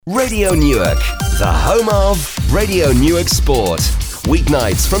Radio Newark, the home of Radio Newark Sport.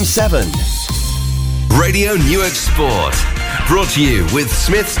 Weeknights from 7. Radio Newark Sport. Brought to you with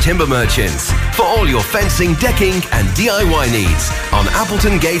Smith's Timber Merchants. For all your fencing, decking and DIY needs on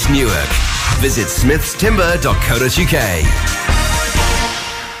Appleton Gate, Newark. Visit smithstimber.co.uk.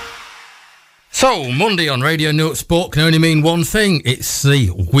 So, Monday on Radio Newark Sport can only mean one thing. It's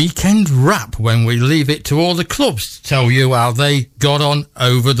the weekend wrap, when we leave it to all the clubs to tell you how they got on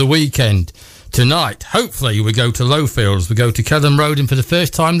over the weekend. Tonight, hopefully, we go to Lowfields. We go to Kelham Road, and for the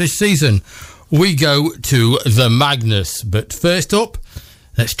first time this season, we go to the Magnus. But first up,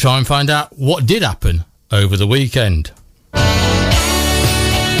 let's try and find out what did happen over the weekend.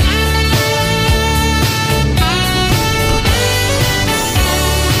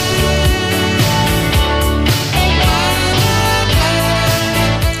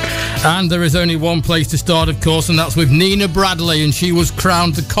 And there is only one place to start, of course, and that's with Nina Bradley, and she was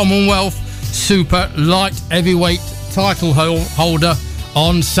crowned the Commonwealth Super Light Heavyweight title holder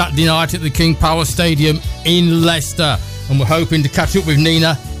on Saturday night at the King Power Stadium in Leicester. And we're hoping to catch up with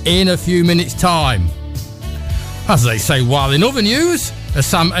Nina in a few minutes' time. As they say, while in other news, a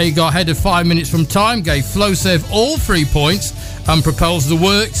Sam Agar ahead of 5 minutes from time gave Flowserve all 3 points and propels the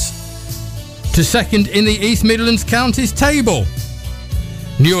Works to second in the East Midlands Counties table.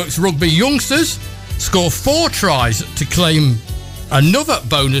 Newark's rugby youngsters score 4 tries to claim another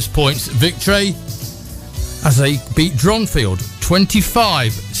bonus points victory as they beat Dronfield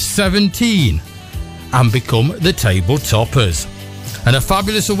 25-17 and become the table toppers. And a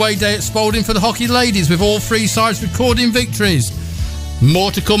fabulous away day at Spalding for the hockey ladies, with all 3 sides recording victories.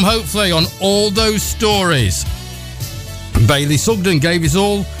 More to come hopefully on all those stories. Bailey Sugden gave his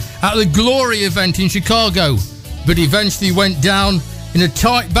all at the Glory event in Chicago, but eventually went down in a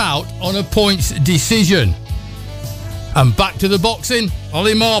tight bout on a points decision. And back to the boxing,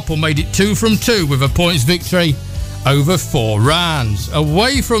 Ollie Marple made it 2 from 2 with a points victory over 4 rounds.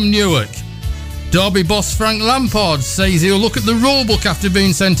 Away from Newark, Derby boss Frank Lampard says he'll look at the rule book after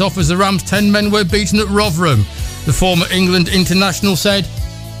being sent off as the Rams 10 men were beaten at Rotherham. The former England international said,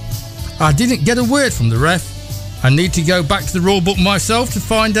 "I didn't get a word from the ref. I need to go back to the rule book myself to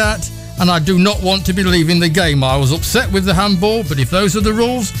find out, and I do not want to be leaving the game. I was upset with the handball, but if those are the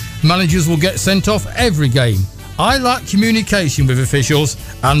rules, managers will get sent off every game. I like communication with officials,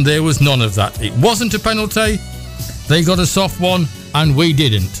 and there was none of that. It wasn't a penalty. They got a soft one, and we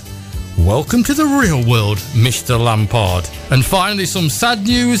didn't." Welcome to the real world, Mr. Lampard. And finally, some sad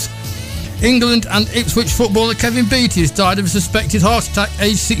news. England and Ipswich footballer Kevin Beattie has died of a suspected heart attack,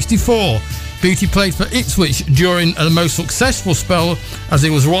 aged 64. Beattie played for Ipswich during a most successful spell, as he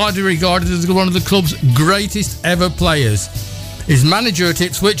was widely regarded as one of the club's greatest ever players. His manager at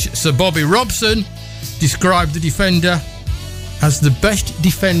Ipswich, Sir Bobby Robson, described the defender as the best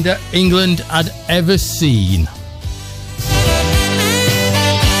defender England had ever seen.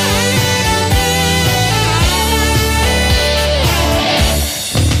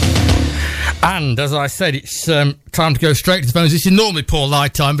 And as I said, it's time to go straight to the phones. This is normally Paul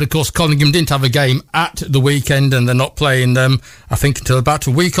Light time, but of course Collingham didn't have a game at the weekend, and they're not playing them, I think, until about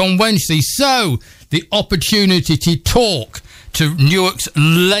a week on Wednesday. So the opportunity to talk to Newark's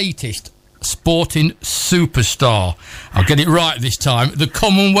latest sporting superstar. I'll get it right this time. The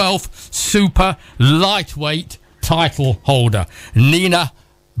Commonwealth Super Lightweight title holder, Nina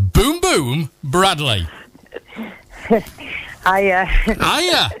Boom Boom Bradley. Hiya.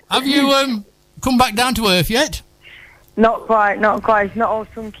 Have you come back down to earth yet? Not quite. It's not all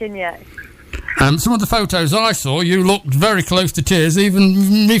sunk in yet. Some of the photos I saw, you looked very close to tears,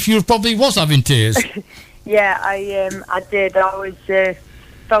 even if you probably was having tears. Yeah, I did. I was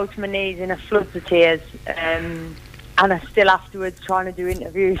fell to my knees in a flood of tears, and I still afterwards trying to do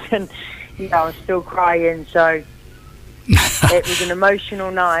interviews, and I was still crying. So it was an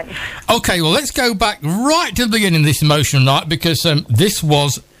emotional night. Okay, well, let's go back right to the beginning of this emotional night, because this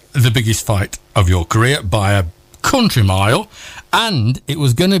was the biggest fight of your career by a country mile, and it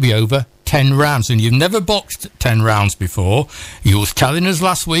was going to be over 10 rounds, and you've never boxed 10 rounds before. You was telling us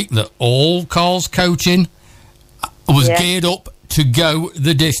last week that all Carl's coaching was geared up to go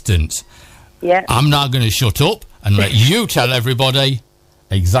the distance. Yeah. I'm now going to shut up and let you tell everybody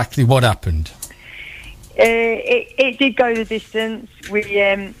exactly what happened. It did go the distance. We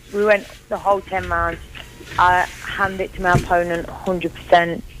went the whole 10 rounds. I handed it to my opponent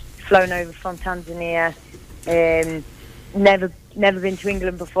 100%. Flown over from Tanzania. Never been to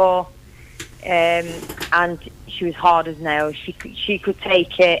England before. And she was hard as nails. She could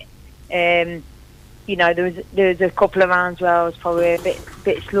take it. There was a couple of rounds where I was probably a bit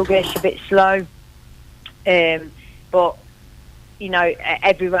sluggish, a bit slow. But you know,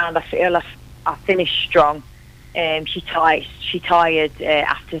 every round I feel I finished strong. She tired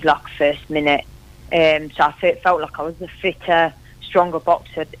after like first minute. So I felt like I was a fitter, stronger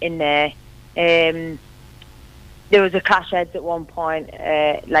boxer in there. There was a clash heads at one point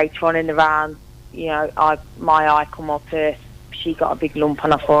later on in the round. You know, my eye come up. She got a big lump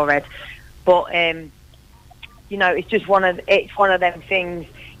on her forehead. But you know, it's one of them things,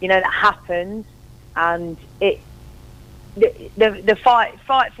 you know, that happens, and the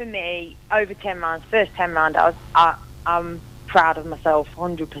fight for me over 10 rounds. First 10 round, I'm proud of myself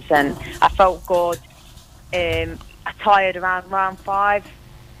 100%. I felt good. I tired around round 5,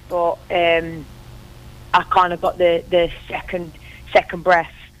 but I kind of got the second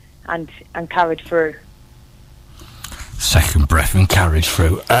breath and carried through. Second breath and carried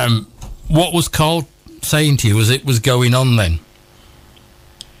through. What was Carl saying to you as it was going on then?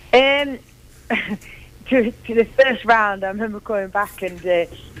 To the first round, I remember coming back and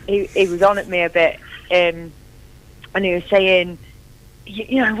he was on at me a bit, and he was saying,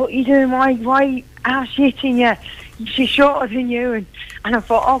 you know, what are you doing? Why how's she hitting you? She's shorter than you. And I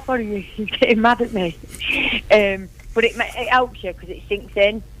thought, oh, God, he's getting mad at me. But it helps you because it sinks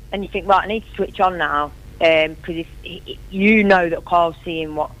in, and you think, right, I need to switch on now. Because you know that Carl's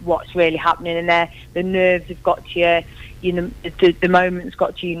seeing what's really happening in there. The nerves have got to you. You know, the moment's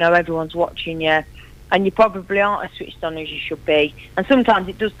got to you. You know, everyone's watching you, and you probably aren't as switched on as you should be. And sometimes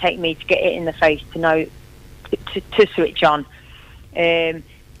it does take me to get it in the face to know to switch on. So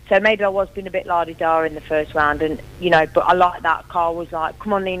maybe I was being a bit la-di-da in the first round, and you know, but I like that. Carl was like,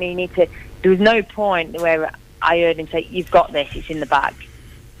 "Come on, Nina, you need to." There was no point where I heard him say, "You've got this. It's in the bag."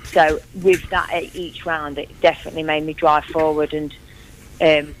 So with that at each round, it definitely made me drive forward and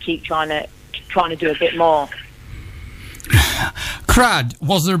keep trying to do a bit more. Crowd,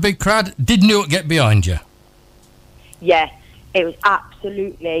 was there a big crowd? Did Newark get behind you? Yeah, it was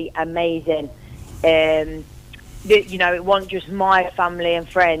absolutely amazing. You know, it wasn't just my family and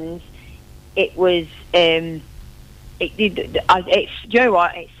friends. It was you know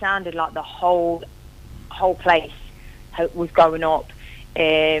what? It sounded like the whole place was going up.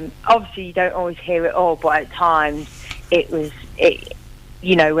 Obviously you don't always hear it all, but at times it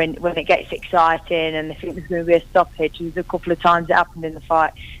you know, when it gets exciting and they think there's going to be a stoppage. There's a couple of times it happened in the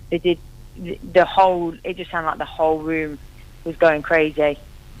fight. They did it just sounded like the whole room was going crazy.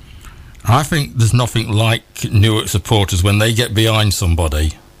 I think there's nothing like Newark supporters when they get behind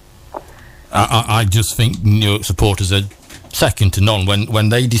somebody. I just think Newark supporters are second to none when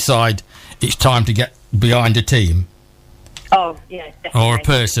they decide it's time to get behind a team. Oh, yeah, definitely. Or a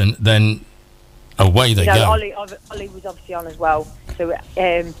person, then away they go. Ollie was obviously on as well. So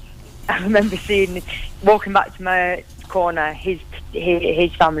I remember walking back to my corner, his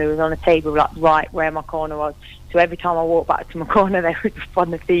family was on a table like right where my corner was. So every time I walked back to my corner, they were just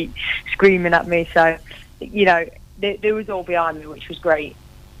on their feet screaming at me. So, you know, they was all behind me, which was great.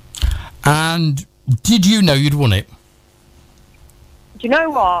 And did you know you'd won it? Do you know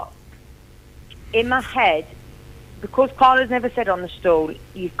what? In my head, because Carla's never said on the stall,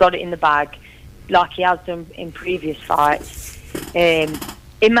 you've got it in the bag, like he has done in previous fights.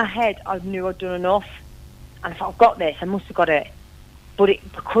 In my head, I knew I'd done enough. And I thought, I've got this, I must have got it. But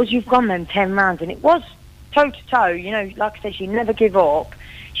because you've gone them 10 rounds, and it was toe-to-toe, you know, like I said, she never give up.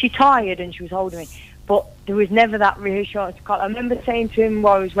 She tired and she was holding me. But there was never that reassurance to Carla. I remember saying to him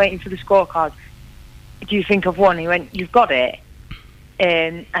while I was waiting for the scorecard, do you think I've won? He went, you've got it.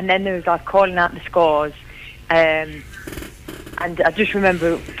 And then there was like calling out the scores. And I just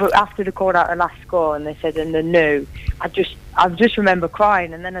remember, but after they called out the last score and they said, and the new, I just remember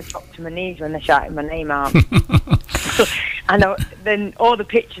crying, and then I dropped to my knees when they shouted my name out. And then all the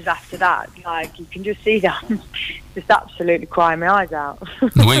pictures after that, like, you can just see that I'm just absolutely crying my eyes out.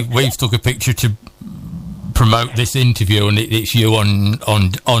 We've took a picture to promote this interview, and it's you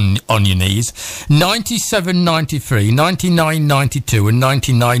on your knees. 97, 93, 99, 92 and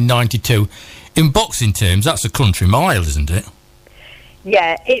 99, 92. In boxing terms, that's a country mile, isn't it?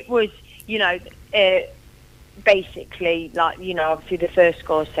 Yeah, it was, you know, basically, like, you know, obviously the first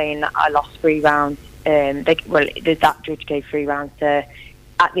score saying that I lost 3 rounds. That judge gave 3 rounds to.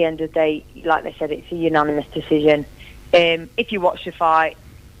 At the end of the day, like they said, it's a unanimous decision. If you watch the fight,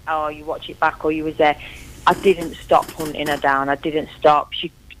 or you watch it back, or you was there, I didn't stop hunting her down. I didn't stop.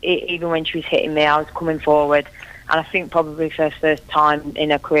 Even when she was hitting me, I was coming forward. And I think probably for the first time in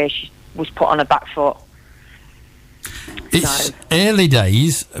her career, she was put on her back foot. It's early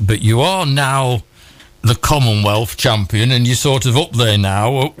days, but you are now the Commonwealth champion, and you're sort of up there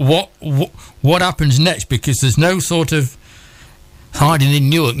now. What happens next? Because there's no sort of hiding in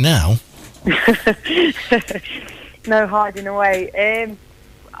Newark now. No hiding away.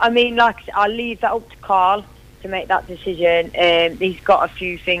 I mean, like I said, I'll leave that up to Carl to make that decision. He's got a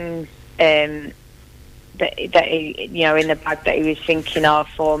few things that he, you know, in the bag that he was thinking of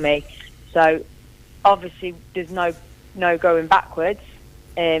for me. So obviously there's no going backwards.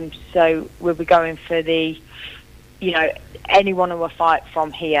 So we'll be going for the, you know, anyone who will fight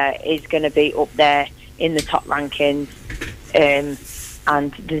from here is going to be up there in the top rankings.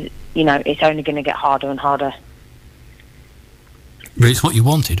 And you know, it's only going to get harder and harder. But it's what you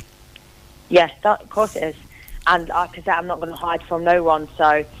wanted. Yes, of course it is. And like I said, I'm not going to hide from no one.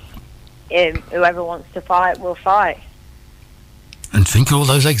 So whoever wants to fight will fight. And think of all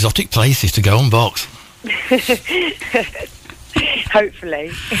those exotic places to go and box.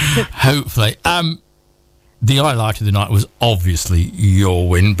 Hopefully. Hopefully. The highlight of the night was obviously your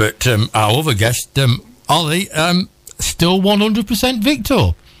win, but our other guest, Ollie, still 100%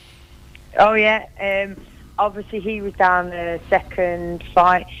 victor. Oh, yeah. Obviously, he was down the second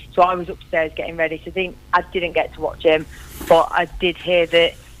fight, so I was upstairs getting ready. So I didn't get to watch him, but I did hear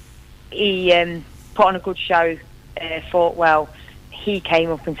that he put on a good show, fought well. He came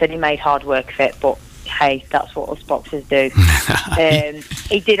up and said he made hard work of it, but hey, that's what us boxers do.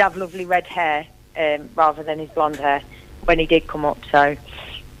 He did have lovely red hair rather than his blonde hair when he did come up, so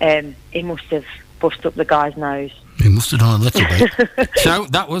he must have busted up the guy's nose. He must have done a little bit. So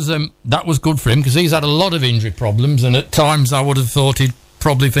that was good for him, because he's had a lot of injury problems, and at times I would have thought he'd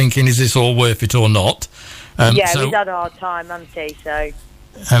probably thinking, is this all worth it or not? He's had a hard time, hasn't he? So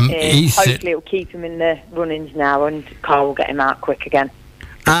hopefully it'll keep him in the runnings now, and Carl will get him out quick again.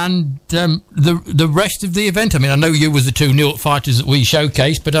 And the rest of the event, I mean, I know you was the two Newark fighters that we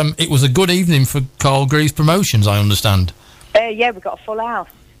showcased, but it was a good evening for Carl Greaves Promotions, I understand. Yeah, we got a full house.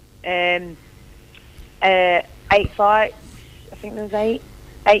 8 fights, I think there was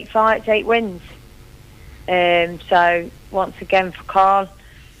 8 fights, 8 wins. So once again for Carl,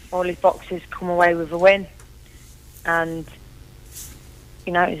 all his boxers come away with a win, and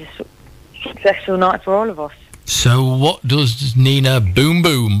you know, it was a successful night for all of us. So what does Nina Boom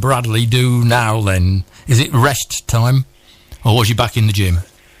Boom Bradley do now then? Is it rest time, or was you back in the gym?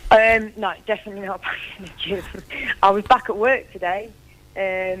 No, definitely not back in the gym. I was back at work today.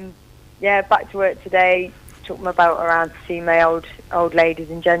 Yeah, back to work today. Took my boat around to see my old ladies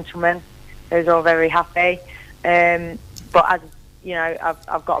and gentlemen. They was all very happy. But as you know,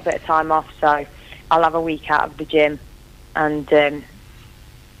 I've got a bit of time off, so I'll have a week out of the gym and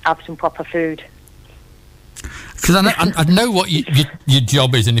have some proper food. Because I know what your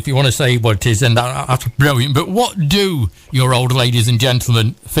job is, and if you want to say what it is, then that's brilliant. But what do your old ladies and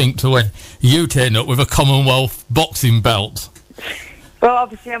gentlemen think to when you turn up with a Commonwealth boxing belt? Well,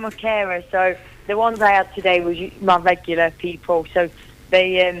 obviously I'm a carer, so the ones I had today was my regular people. So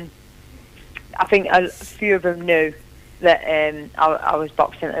they, I think a few of them knew that I was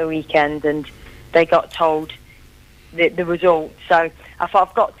boxing at the weekend, and they got told the result. So I thought,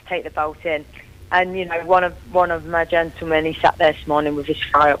 I've got to take the belt in. And you know, one of my gentlemen, he sat there this morning with his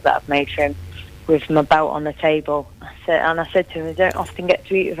fry up that I've made for him, with my belt on the table. I said to him, I don't often get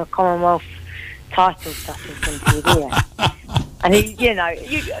to eat with a Commonwealth title sat in front of you, do you? And he, you know,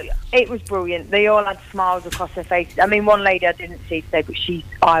 it was brilliant. They all had smiles across their faces. I mean, one lady I didn't see today, but she's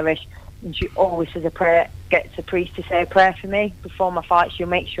Irish, and she always says a prayer, gets a priest to say a prayer for me before my fight. She'll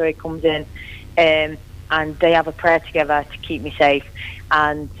make sure he comes in, and they have a prayer together to keep me safe.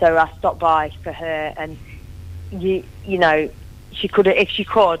 And so I stopped by for her, and you know, she could have, if she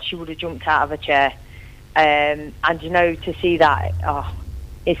could, she would have jumped out of a chair. And you know, to see that,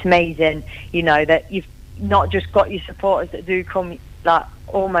 it's amazing. You know that you've not just got your supporters that do come, like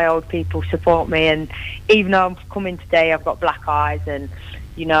all my old people support me, and even though I'm coming today, I've got black eyes and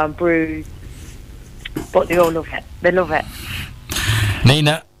you know I'm bruised, but they all love it. They love it.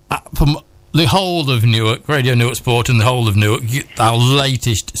 Nina, from the whole of Newark, Radio Newark Sport, and the whole of Newark, our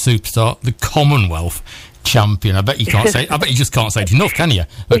latest superstar, the Commonwealth champion. I bet you can't say. I bet you just can't say it enough, can you?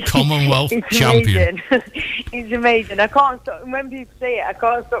 The Commonwealth champion. It's amazing. I can't stop. When people say it, I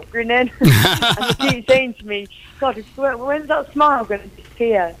can't stop grinning. And they keep saying to me, "God, when's that smile going to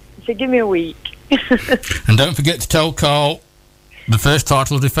disappear?" I said, "Give me a week." And don't forget to tell Carl the first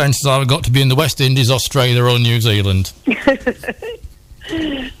title of defence has either got to be in the West Indies, Australia, or New Zealand.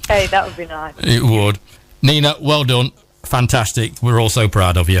 Hey, that would be nice. It would. Nina, well done. Fantastic. We're all so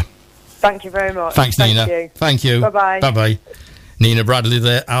proud of you. Thank you very much. Thanks, Nina. Thank you. Bye-bye. Bye-bye. Nina Bradley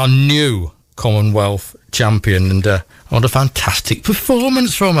there, our new Commonwealth champion, and what a fantastic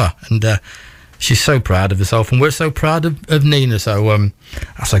performance from her. And she's so proud of herself, and we're so proud of Nina. So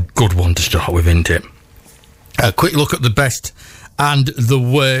that's a good one to start with, isn't it? A quick look at the best and the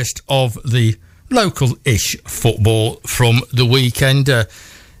worst of the local-ish football from the weekend.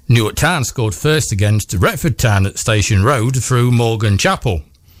 Newark Town scored first against Retford Town at Station Road through Morgan Chapel.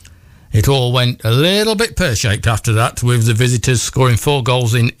 It all went a little bit pear-shaped after that, with the visitors scoring 4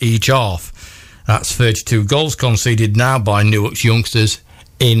 goals in each half. That's 32 goals conceded now by Newark's youngsters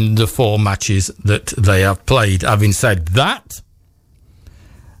in the 4 matches that they have played. Having said that,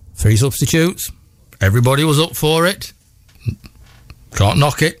 3 substitutes, everybody was up for it. Can't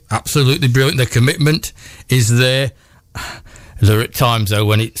knock it. Absolutely brilliant. Their commitment is there. There are at times, though,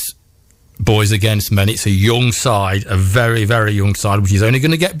 when it's boys against men, it's a young side, a very, very young side, which is only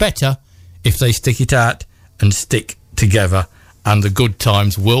going to get better if they stick it out and stick together. And the good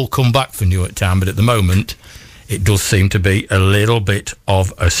times will come back for Newark Town, but at the moment, it does seem to be a little bit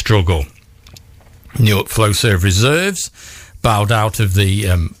of a struggle. Newark Flowserve reserves bowed out of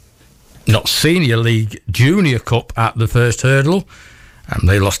the not Senior League Junior Cup at the first hurdle.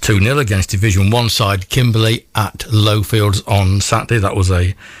 They lost 2-0 against Division 1 side Kimberley at Lowfields on Saturday. That was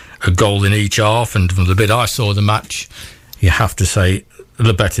a goal in each half, and from the bit I saw of the match, you have to say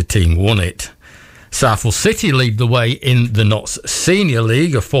the better team won it. Southwell City lead the way in the Notts Senior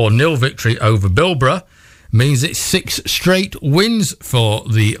League. A 4-0 victory over Bilborough means it's 6 straight wins for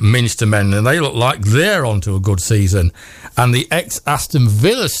the Minster men, and they look like they're on to a good season. And the ex-Aston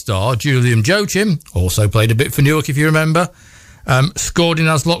Villa star, Julian Joachim, also played a bit for Newark, if you remember, scored in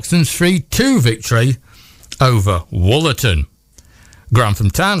Asloxton's 3-2 victory over Wollerton.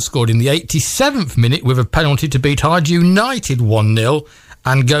 Grantham Town scored in the 87th minute with a penalty to beat Hyde United 1-0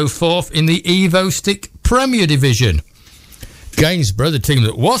 and go forth in the Evo Stick Premier Division. Gainsborough, the team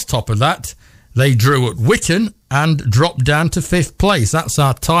that was top of that, they drew at Witton and dropped down to 5th place. That's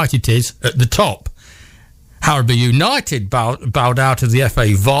how tight it is at the top. Harrowby United bowed out of the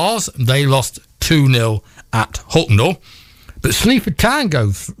FA Vars. They lost 2-0 at Hucknall. But Sleaford Town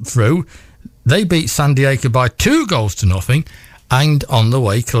go through. They beat Sandy Acre by 2-0 and on the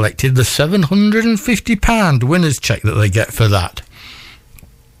way collected the £750 winner's cheque that they get for that.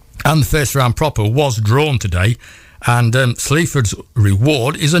 And the first round proper was drawn today, and Sleaford's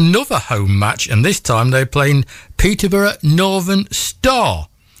reward is another home match, and this time they're playing Peterborough Northern Star.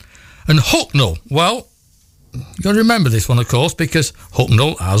 And Hucknall, well, you've got to remember this one, of course, because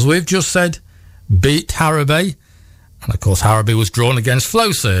Hucknall, as we've just said, beat Harrowby. And, of course, Harrowby was drawn against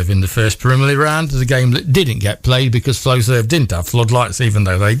Flowserve in the first preliminary round, the game that didn't get played because Flowserve didn't have floodlights, even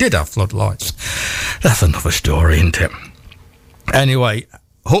though they did have floodlights. That's another story, isn't it? Anyway,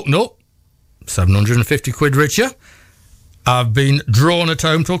 Hucknall, £750 richer, have been drawn at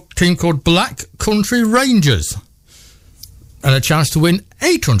home to a team called Black Country Rangers, and a chance to win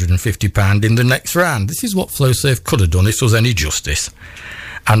 £850 in the next round. This is what Flowserve could have done if there was any justice.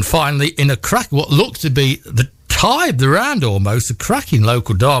 And finally, in a what looked to be the tie of the round almost, a cracking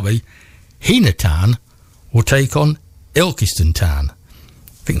local derby, Heener Town will take on Ilkeston Town.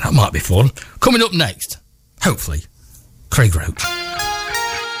 I think that might be fun. Coming up next, hopefully, Craig Roach.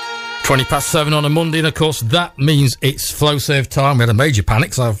 7:20 on a Monday, and of course that means it's Flowserve time. We had a major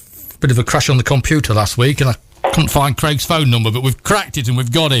panic, so I've a bit of a crash on the computer last week, and I couldn't find Craig's phone number, but we've cracked it and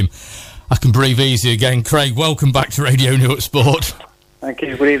we've got him. I can breathe easy again. Craig, welcome back to Radio Newark Sport. Thank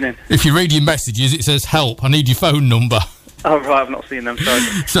you, good evening. If you read your messages, it says help, I need your phone number. Oh right, I've not seen them, sorry.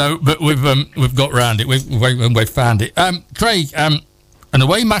 So, but we've got round it, we've found it. Craig, an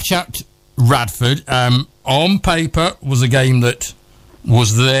away match at Radford, on paper was a game that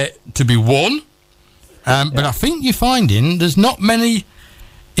was there to be won, but I think you're finding there's not many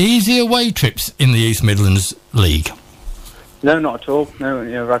easy away trips in the East Midlands League. No, not at all.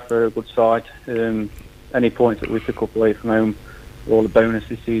 No, Radford are a good side. Any points that we pick up away from home, all the bonus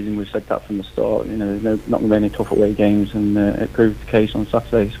this season. We've said that from the start. There's not going to be any tough away games, and it proved the case on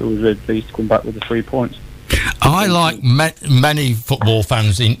Saturday. So we were really pleased to come back with the 3 points. I, like many football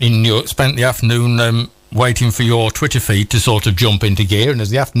fans in Newark, spent the afternoon waiting for your Twitter feed to sort of jump into gear, and as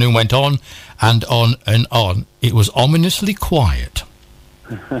the afternoon went on and on and on, it was ominously quiet.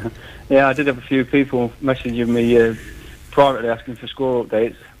 Yeah, I did have a few people messaging me privately asking for score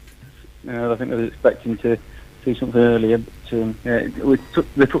updates. I think they were expecting to see something earlier, but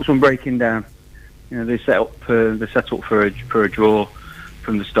they took some breaking down. They set up for a draw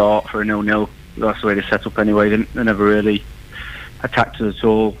from the start for a 0-0. That's the way they set up anyway. They never really attacked us at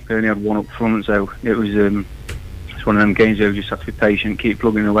all. They only had one up front, so it was it's one of them games where we just had to be patient, keep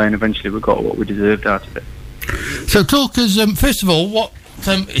plugging away, and eventually we got what we deserved out of it. So talk us, first of all, what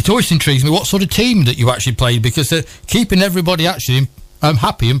it always intrigues me, what sort of team that you actually played, because keeping everybody actually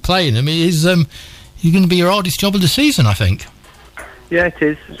happy and playing them is you're going to be your hardest job of the season, I think. Yeah, it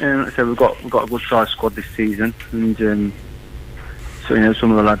is. So we've got a good sized squad this season, and so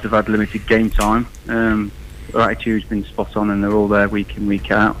some of the lads have had limited game time. Their attitude's been spot on, and they're all there week in,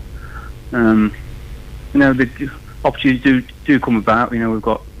 week out. The opportunities do come about. We've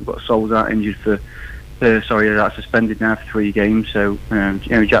got Souls out injured out suspended now for 3 games. So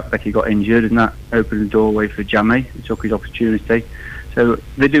Jack Becky got injured, and that opened the doorway for Jamie. He took his opportunity. So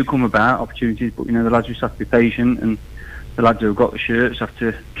they do come about, opportunities, but the lads just have to be patient, and the lads who have got the shirts have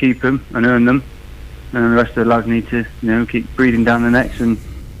to keep them and earn them, and the rest of the lads need to keep breathing down their necks and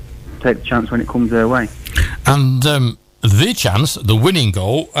take the chance when it comes their way. And the chance, the winning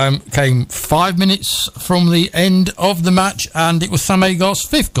goal, came 5 minutes from the end of the match, and it was Sam Agard's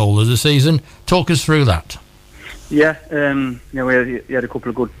 5th goal of the season. Talk us through that. Yeah, we had a couple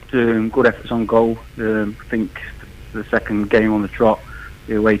of good efforts on goal. I think the second game on the trot,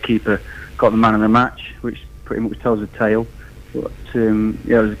 the away keeper got the man of the match, which pretty much tells the tale. But it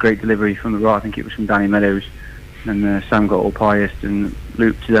was a great delivery from the right. I think it was from Danny Meadows, and Sam got up highest and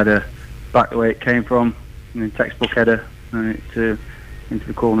looped his header back the way it came from, and then textbook header into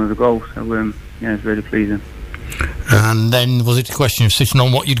the corner of the goal. So it's really pleasing. And then was it a question of sitting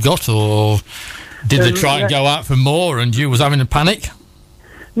on what you'd got, or did they try and go out for more and you was having a panic?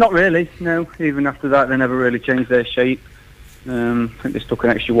 Not really, no. Even after that, they never really changed their shape. I think they stuck an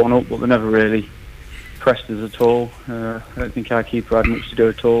extra one up, but they never really pressed us at all. I don't think our keeper had much to do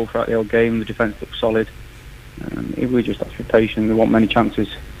at all throughout the whole game. The defence looked solid. We just have to be patient. There weren't many chances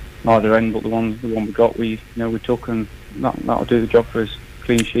either end, but the one we got, we took, and that'll do the job for us.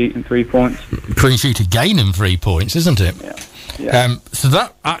 Clean sheet and 3 points. Clean sheet again and 3 points, isn't it? Yeah. So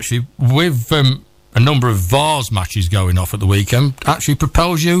that actually, with a number of Vars matches going off at the weekend, actually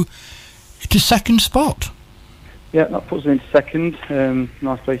propels you to second spot. Yeah, that puts me into second.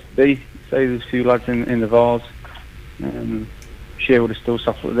 Nice place to be. Say there's a few lads in the Vars. Sherwood is still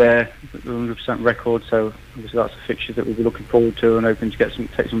sat up there, the 100% record, so obviously that's a fixture that we'll be looking forward to and hoping to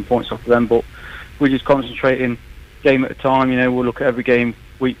take some points off of them. But we're just concentrating game at a time. We'll look at every game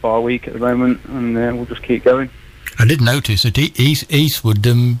week by week at the moment, and we'll just keep going. I did notice that Eastwood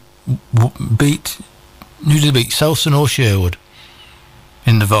beat Selson or Sherwood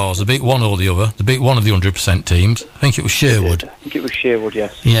in the Vars. They beat one or the other. They beat one of the 100% teams. I think it was Sherwood. I think it was Sherwood,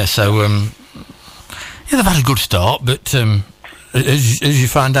 yes. Yeah, so they've had a good start, but as you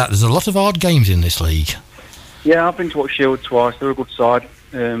find out, there's a lot of hard games in this league. Yeah, I've been to watch Sherwood twice. They're a good side.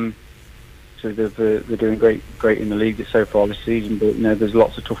 So they're doing great in the league so far this season. But there's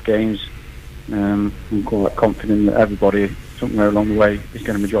lots of tough games. I'm quite confident that everybody somewhere along the way is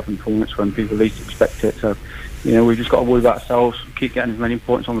going to be dropping points when people least expect it. So we've just got to worry about ourselves, keep getting as many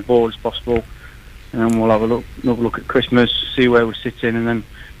points on the board as possible, and then we'll have another look at Christmas, see where we're sitting, and then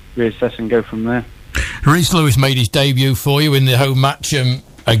reassess and go from there. Rhys Lewis made his debut for you in the home match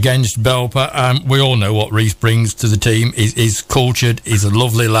against Belper. We all know what Rhys brings to the team. He's cultured, he's a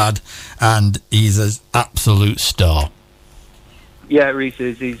lovely lad, and he's an absolute star. Yeah, Rhys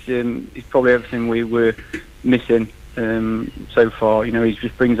is. He's probably everything we were missing so far. He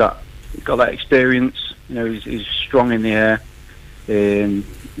just brings that. He's got that experience. He's strong in the air.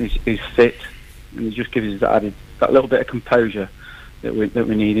 He's fit, and he just gives us that little bit of composure that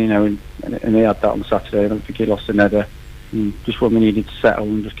we need. And he had that on Saturday. I don't think he lost an header. Just when we needed to settle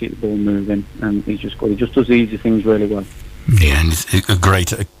and just keep the ball moving, and he's just good. He just does the easy things really well. Yeah, and it's a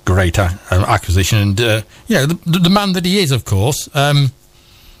great acquisition, and the man that he is, of course.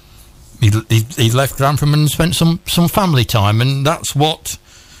 He left Grantham and spent some family time, and that's what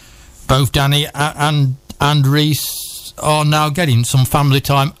both Danny and Rhys are now getting, some family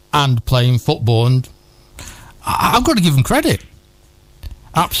time and playing football. And I've got to give them credit,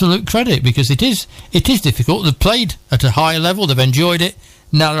 absolute credit, because it is difficult. They've played at a higher level, they've enjoyed it.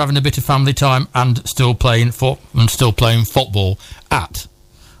 Now they're having a bit of family time and still playing football at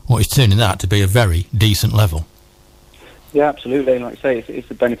what is turning out to be a very decent level. Yeah, absolutely. And like I say,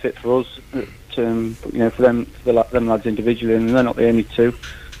 it's a benefit for us, for them lads individually, and they're not the only two.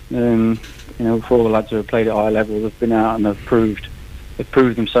 For all the lads who have played at high level, they've been out and they've proved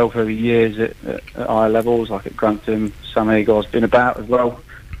themselves over years at higher levels, like at Grantham. Sam Agard's been about as well.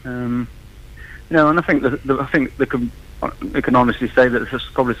 And I think they can honestly say that they're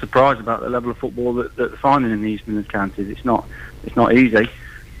probably surprised about the level of football that they're finding in the East Midlands counties. It's not easy,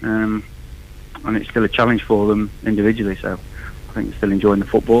 and it's still a challenge for them individually. So I think they're still enjoying the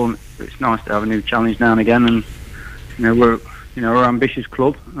football. And it's nice to have a new challenge now and again. And we're an ambitious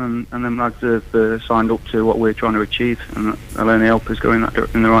club, and them lads have signed up to what we're trying to achieve, and they'll only help us go in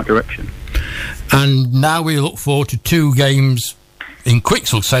the right direction. And now we look forward to 2 games in quick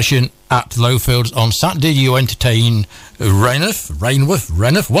succession at Lowfields on Saturday. You entertain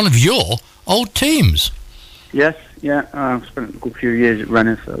Rainworth, one of your old teams. Yes, Yeah, I've spent a good few years at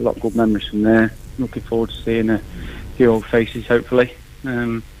Rennes, a lot of good memories from there. Looking forward to seeing a few old faces, hopefully.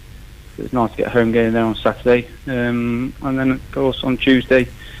 It's nice to get a home game there on Saturday. And then, of course, on Tuesday,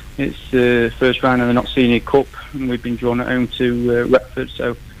 it's the first round of the Not Senior Cup, and we've been drawn at home to Retford,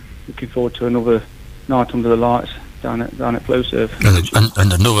 so looking forward to another night under the lights down at Flowserve.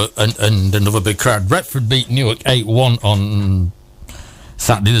 And another big crowd. Retford beat Newark 8-1 on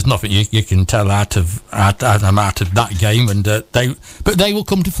Saturday. There's nothing you can tell out of that game, and they will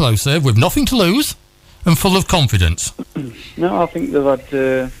come to Flowserve with nothing to lose and full of confidence. No, I think they've had.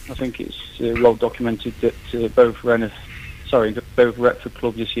 I think it's well documented that both Retford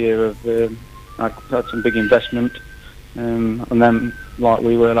clubs this year have had some big investment, and then like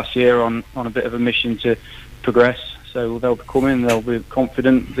we were last year on a bit of a mission to progress. So they'll be coming. They'll be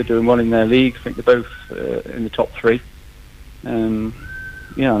confident. They're doing well in their league. I think they're both in the top 3. And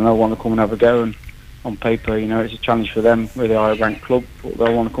they'll want to come and have a go. And on paper, it's a challenge for them. We're the higher ranked club, but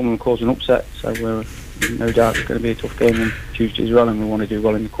they'll want to come and cause an upset. So no doubt it's going to be a tough game on Tuesday as well, and we want to do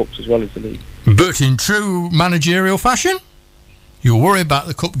well in the cups as well as the league. But in true managerial fashion, you'll worry about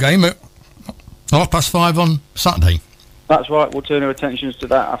the cup game at 5:30 on Saturday. That's right. We'll turn our attentions to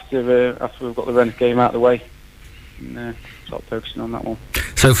that after we've got the Rennes game out of the way, and start focusing on that one.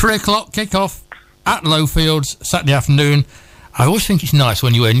 So 3:00 kick-off at Lowfields Saturday afternoon. I always think it's nice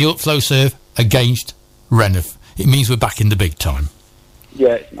when you wear Newark Flowserve against Rennes. It means we're back in the big time.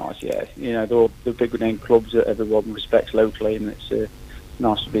 Yeah, it's nice. Yeah, they're all the big name clubs that everyone respects locally, and it's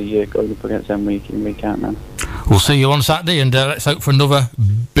nice to be going up against them week in, week out now. We'll see you on Saturday, and let's hope for another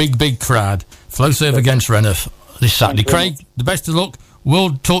big crowd. Flowserve against Rennes this Saturday. Craig, the best of luck.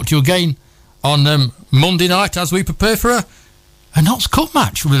 We'll talk to you again on Monday night as we prepare for a Notts Cup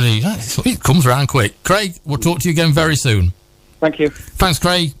match, really. It comes around quick. Craig, we'll talk to you again very soon. Thank you. Thanks,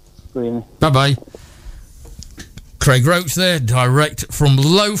 Craig. Brilliant. Bye-bye. Craig Roach there, direct from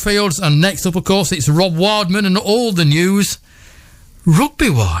Lowfields. And next up, of course, it's Rob Wildman and all the news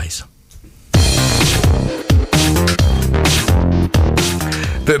rugby-wise.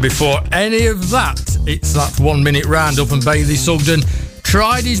 But before any of that, it's that 1 minute roundup, and Bailey Sugden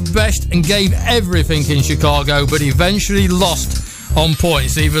tried his best and gave everything in Chicago, but eventually lost on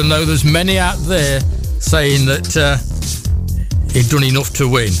points, even though there's many out there saying that he'd done enough to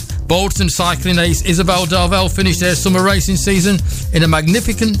win. Bolton cycling ace Isabel Darvell finished their summer racing season in a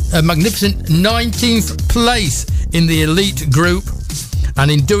magnificent 19th place in the elite group,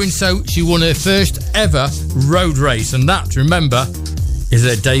 and in doing so she won her first ever road race, and that, remember, is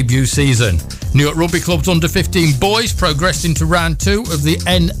their debut season. Newark Rugby Club's under-15 boys progressed into round 2 of the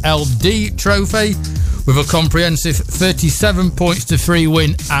NLD Trophy with a comprehensive 37-3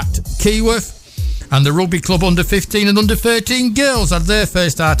 win at Keyworth. And the Rugby Club under-15 and under-13 girls had their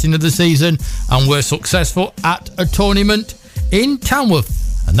first outing of the season and were successful at a tournament in Tamworth.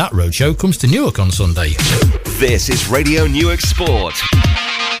 And that roadshow comes to Newark on Sunday. This is Radio Newark Sport.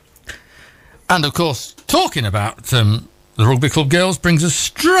 And of course, talking about the Rugby Club girls brings us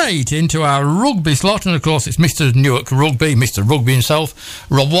straight into our rugby slot. And of course, it's Mr. Newark Rugby, Mr. Rugby himself.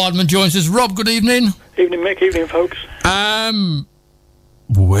 Rob Wildman joins us. Rob, good evening. Evening, Mick. Evening, folks.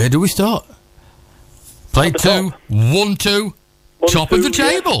 Where do we start? Played 2, 1-2, top of the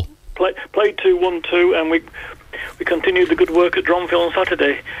table. Yeah. Played 2, 1-2, and we continued the good work at Dronfield on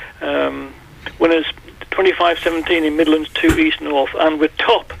Saturday. Winners 25-17 in Midlands 2 East North, and we're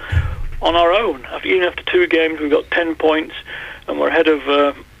top on our own. Even after 2 games, we've got 10 points, and we're ahead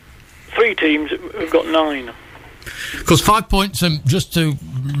of 3 teams who've got 9. Because 5 points, just to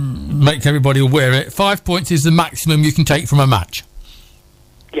make everybody aware, 5 points is the maximum you can take from a match.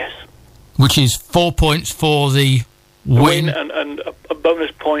 Yes. Which is 4 points for the win. And a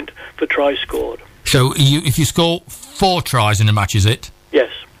bonus point for tries scored. So if you score 4 tries in a match, is it? Yes.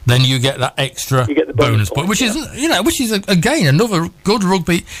 Then you get that extra bonus point, which is again another good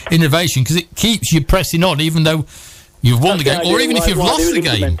rugby innovation, because it keeps you pressing on even though you've won the game, or even if you've lost the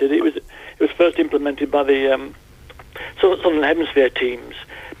game. It was first implemented by the Southern Hemisphere teams,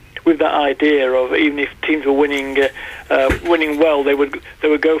 with that idea of even if teams were winning well, they would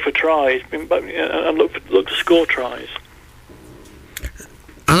go for tries and look to score tries.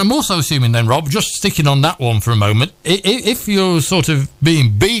 And I'm also assuming then, Rob, just sticking on that one for a moment, if you're sort of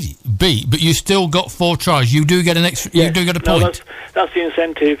being beat, but you still got 4 tries, you do get an extra. Yes. You do get a point. That's the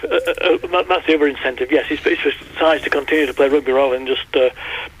incentive. That's the other incentive. Yes, it's for sides to continue to play rugby rather than just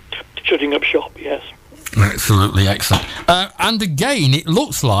shutting up shop. Yes. Absolutely excellent. And again, it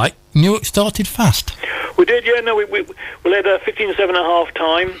looks like Newark started fast. We did, yeah. No, we led 15-7 at half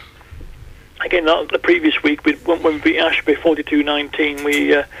time. Again, the previous week, when we beat Ashby 42-19,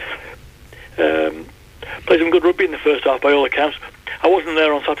 played some good rugby in the first half by all accounts. I wasn't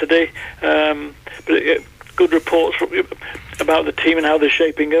there on Saturday, but good reports about the team and how they're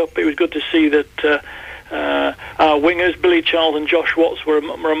shaping up. It was good to see that our wingers, Billy Charles and Josh Watts, were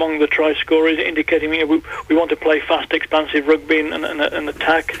among the try scorers, indicating we want to play fast, expansive rugby and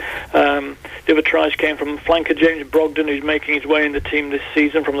attack. The other tries came from flanker James Brogden, who's making his way in the team this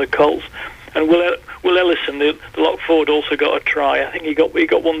season from the Colts. And Will Ellison, the lock forward, also got a try. I think he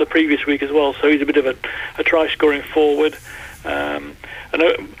got one the previous week as well, so he's a bit of a try-scoring forward.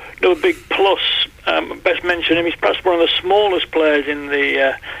 Another big plus, best mention him, he's perhaps one of the smallest players in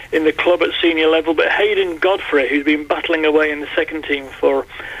the club at senior level, but Hayden Godfrey, who's been battling away in the second team for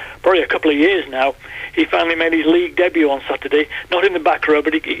probably a couple of years now, he finally made his league debut on Saturday, not in the back row,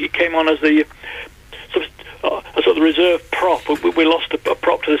 but he came on as a sort of reserve prop. We lost a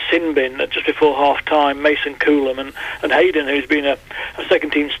prop to the sin bin just before half-time, Mason Coolham, and Hayden, who's been a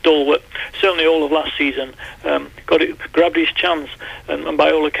second-team stalwart, certainly all of last season, grabbed his chance, and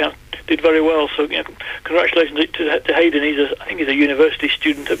by all accounts did very well. So, congratulations to Hayden. I think he's a university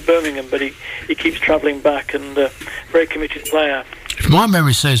student at Birmingham, but he keeps travelling back, and very committed player. If my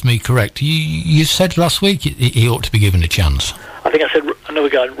memory serves me correct, you said last week he ought to be given a chance. I think I said another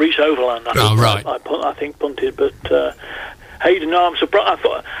guy, Reece Overland. Right. I think punted, but Hayden, no, I'm surprised.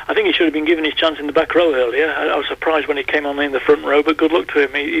 I think he should have been given his chance in the back row earlier. I was surprised when he came on in the front row, but good luck to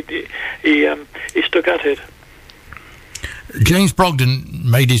him. He stuck at it. James Brogden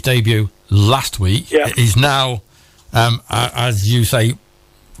made his debut last week. Yeah. He's now, as you say,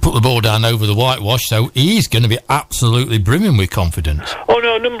 put the ball down over the whitewash, so he's going to be absolutely brimming with confidence. Oh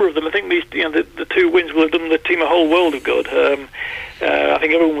no, a number of them. I think the two wins will have done the team a whole world of good. I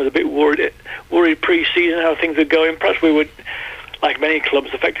think everyone was a bit worried pre-season how things were going. Perhaps we were, like many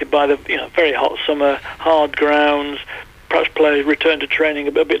clubs, affected by the very hot summer, hard grounds. Perhaps players returned to training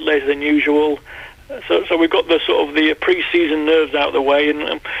a bit later than usual. So we've got the sort of the pre-season nerves out of the way,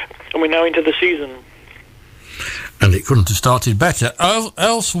 and we're now into the season. And it couldn't have started better.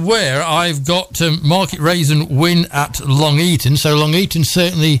 Elsewhere, I've got Market Raisin win at Long Eaton, so Long Eaton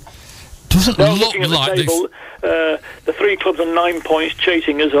certainly doesn't look like the table, the three clubs on 9 points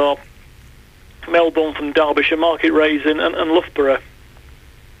chasing us are Melbourne from Derbyshire, Market Raisin and Loughborough.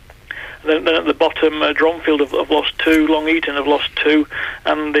 Then at the bottom, Dronfield have lost 2, Long Eaton have lost 2,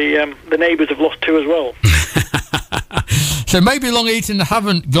 and the neighbours have lost 2 as well. So maybe Long Eaton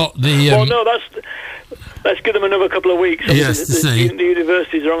haven't got the... Well, no, let's give them another couple of weeks. Yes, the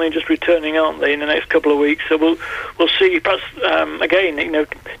universities are only just returning, aren't they, in the next couple of weeks? So we'll see. Perhaps again,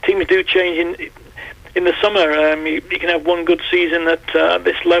 teams do change in the summer. You can have one good season at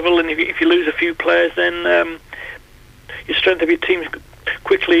this level, and if you lose a few players, then your strength of your team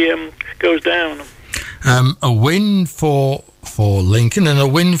quickly goes down. A win for Lincoln and a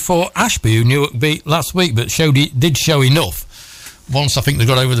win for Ashby, who Newark beat last week, but did show enough. Once I think they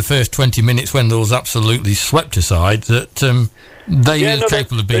got over the first 20 minutes when there was absolutely swept aside, that they are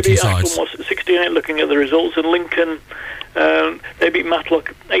capable of beating sides. Ashburn was 16-8 looking at the results, and Lincoln, they beat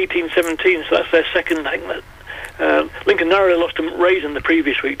Matlock 18-17, so that's their second. I think that Lincoln narrowly lost to Raisin the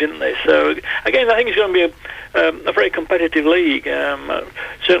previous week, didn't they? So again, I think it's going to be a very competitive league.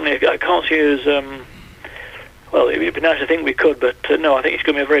 Certainly, I can't see it as... Well, it'd be nice to think we could, but no, I think it's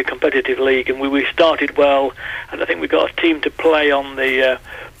going to be a very competitive league, and we started well, and I think we've got a team to play on the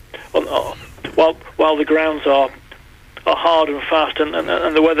while the grounds are hard and fast, and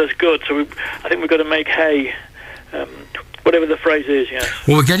the weather's good. So I think we've got to make hay, whatever the phrase is. Yeah.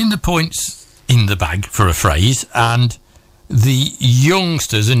 Well, we're getting the points in the bag, for a phrase, and the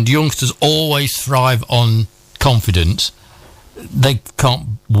youngsters always thrive on confidence. They can't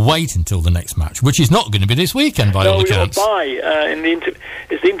wait until the next match, which is not going to be this weekend by all accounts. We've got a bye.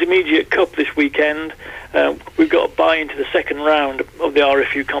 It's the Intermediate Cup this weekend. We've got a bye into the second round of the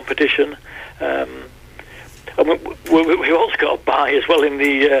RFU competition. And we've also got a bye as well in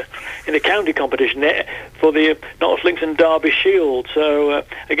the county competition for the North Lincoln Derby Shield. So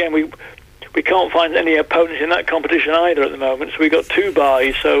again, we can't find any opponents in that competition either at the moment. So we've got 2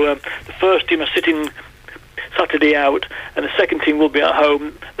 byes. So the first team are sitting Saturday out, and the second team will be at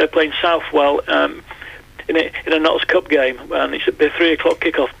home. They're playing Southwell in a Notts Cup game, and it's a 3 o'clock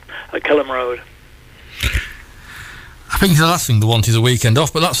kickoff at Kelham Road. I think the last thing they want is a weekend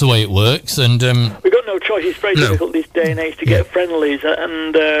off, but that's the way it works. And we've got no choice. It's very difficult this day and age to get friendlies,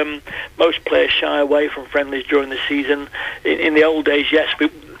 and most players shy away from friendlies during the season. In the old days, yes,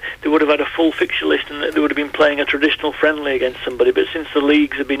 they would have had a full fixture list and they would have been playing a traditional friendly against somebody, but since the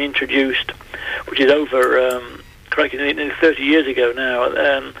leagues have been introduced, which is over correctly, nearly 30 years ago now.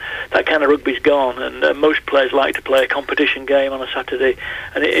 That kind of rugby's gone, and most players like to play a competition game on a Saturday.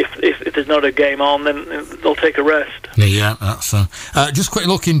 And if there's not a game on, then they'll take a rest. Yeah, that's just quick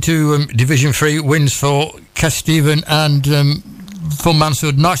look into Division 3 wins for Kesteven and for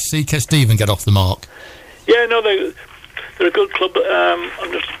Mansfield. Nice to see Kesteven get off the mark. Yeah, no, they're a good club.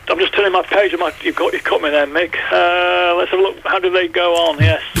 I'm just turning my page. You've caught me there, Mick. Let's have a look. How do they go on?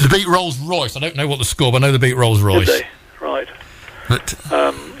 Yes. They beat Rolls-Royce. I don't know what the score, but I know they beat Rolls-Royce. Did they? Right. But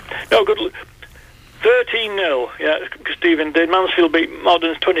no, good. 13-0. Yeah, Stephen did. Mansfield beat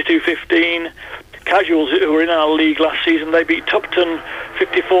Moderns 22-15. Casuals, who were in our league last season, they beat Tupton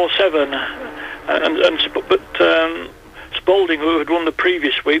 54-7. But Spalding, who had won the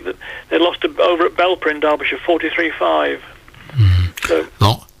previous week, they lost over at Belper in Derbyshire 43-5. So,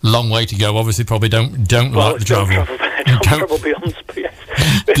 long way to go. Obviously, probably don't like the travel. Don't travel beyond. Yes.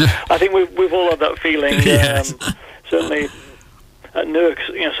 I think we've all had that feeling. Yes. Certainly at Newark,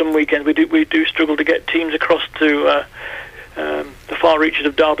 some weekends we do struggle to get teams across to the far reaches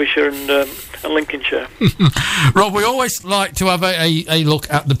of Derbyshire and Lincolnshire. Rob, we always like to have a look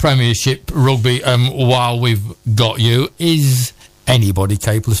at the Premiership rugby while we've got you. Is anybody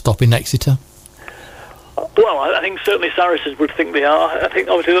capable of stopping Exeter? Well, I think certainly Saracens would think they are. I think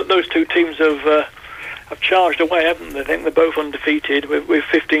obviously those two teams have charged away, haven't they? I think they're both undefeated with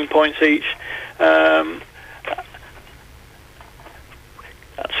 15 points each.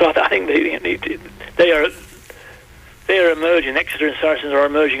 So I think they are emerging. Exeter and Saracens are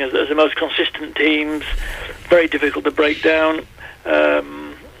emerging as the most consistent teams. Very difficult to break down.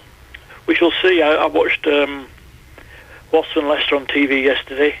 We shall see. I watched Wasps and Leicester on TV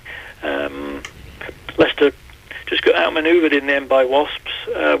yesterday. Leicester just got outmanoeuvred in the end by Wasps.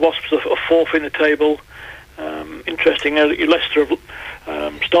 Wasps are fourth in the table. Interesting. Leicester have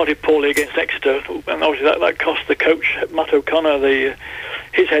started poorly against Exeter, and obviously that cost the coach Matt O'Connor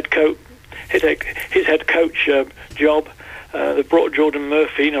his head coach job. They brought Jordan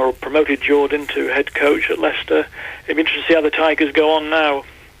Murphy, or promoted Jordan to head coach at Leicester. It'd be interesting to see how the Tigers go on now.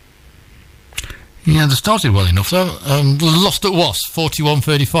 Yeah, they started well enough though. Lost at Wasps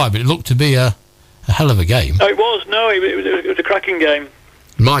 41-35, but it looked to be a hell of a game. Oh, it was. No, it was a cracking game.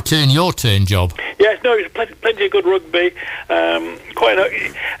 My turn, your turn, job. Yes, no, it was plenty of good rugby.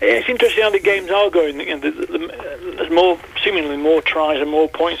 It's interesting how the games are going. There's seemingly more tries and more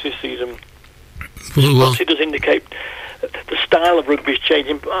points this season. Well, it does indicate the style of rugby is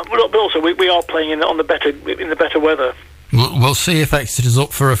changing, but also we are playing in the better weather. We'll see if Exeter's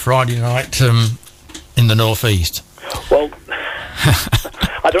up for a Friday night in the northeast. Well,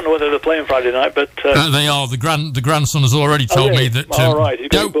 I don't know whether they're playing Friday night, but they are. The grandson has already told me that. Right,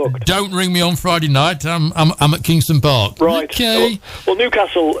 don't ring me on Friday night. I'm at Kingston Park. Right. Okay. Well,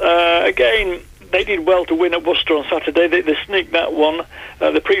 Newcastle again. They did well to win at Worcester on Saturday. They sneaked that one.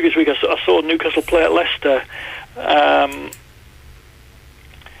 The previous week, I saw Newcastle play at Leicester.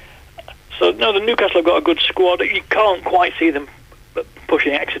 So no, the Newcastle have got a good squad. You can't quite see them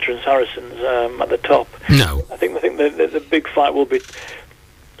pushing Exeter and Saracens at the top. No. I think the big fight will be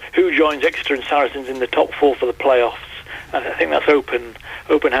who joins Exeter and Saracens in the top four for the playoffs. And I think that's open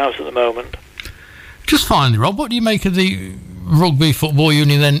house at the moment. Just finally, Rob, what do you make of the Rugby Football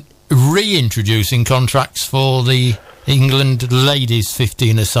Union then reintroducing contracts for the England ladies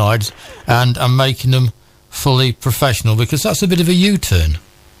 15-a-sides and making them fully professional? Because that's a bit of a U-turn.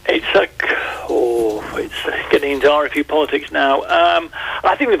 It's getting into RFU politics now.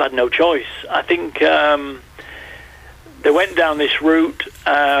 I think they've had no choice. I think they went down this route.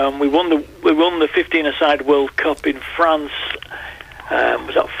 We won the 15-a-side World Cup in France.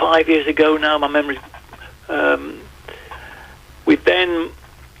 Was that 5 years ago now? My memory. We then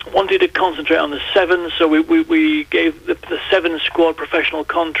wanted to concentrate on the sevens, so we gave the seven squad professional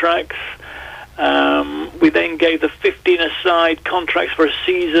contracts. We then gave the 15-a-side contracts for a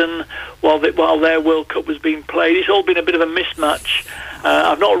season while their World Cup was being played. It's all been a bit of a mismatch.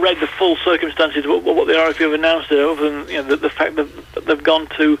 I've not read the full circumstances of what the RFU have announced, other than the fact that they've gone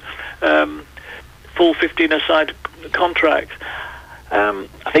to full 15-a-side contracts.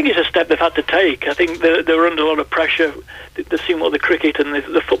 I think it's a step they've had to take. I think they're under a lot of pressure. They've seen what the cricket and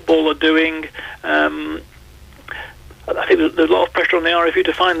the football are doing. I think there's a lot of pressure on the RFU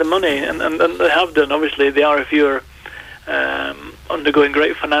to find the money, and they have done. Obviously, the RFU are undergoing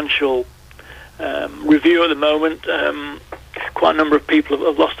great financial review at the moment. Quite a number of people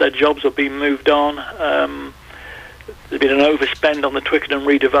have lost their jobs or been moved on. There's been an overspend on the Twickenham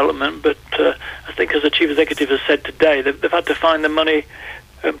redevelopment, but I think, as the Chief Executive has said today, they've had to find the money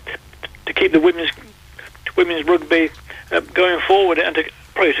to keep the women's rugby going forward and to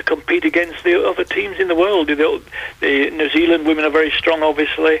probably to compete against the other teams in the world. The New Zealand women are very strong,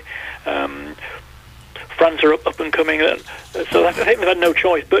 obviously. France are up and coming, so I think they've had no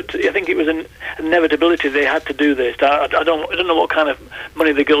choice. But I think it was an inevitability they had to do this. I don't know what kind of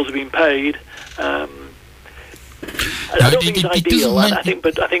money the girls have been paid. I don't think it's ideal. I think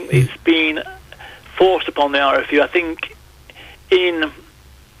it's been forced upon the RFU. I think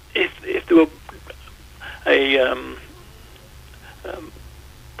if there were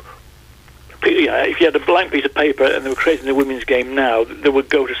if you had a blank piece of paper and they were creating the women's game now, they would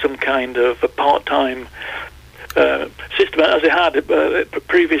go to some kind of a part-time system as they had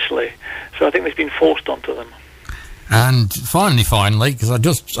previously. So I think it's been forced onto them. And finally, because I've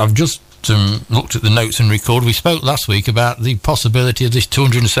just looked at the notes and record, we spoke last week about the possibility of this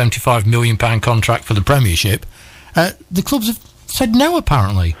 £275 million contract for the Premiership. The clubs have said no,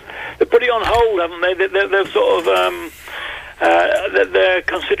 apparently. They're put it on hold, haven't they? They're sort of... they're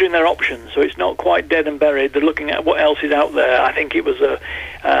considering their options, so it's not quite dead and buried. They're looking at what else is out there. I think it was a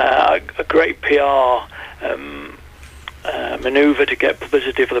great PR manoeuvre to get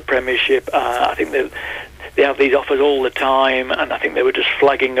publicity for the Premiership. I think they have these offers all the time, and I think they were just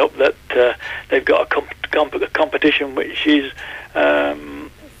flagging up that they've got a competition which is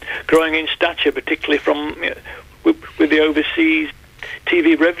growing in stature, particularly from with the overseas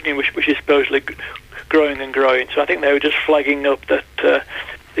TV revenue, which is supposedly growing and growing. So I think they were just flagging up that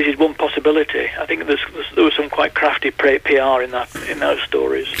this is one possibility. I think there was some quite crafty PR in those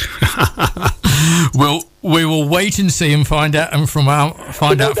stories. Well, we will wait and see and find out from our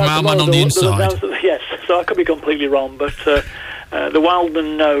man on the inside. Yes, so I could be completely wrong, but the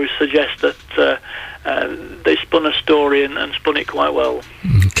Wildman nose suggests that they spun a story and spun it quite well.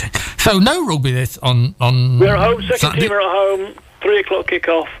 Okay, so no rugby this on we're at home. Second Saturday. team are at home. 3:00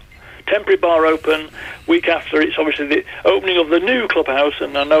 kick-off. Temporary bar open. Week after, it's obviously the opening of the new clubhouse,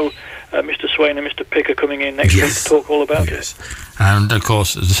 and I know Mr. Swain and Mr. Pick are coming in next week to talk all about it. And of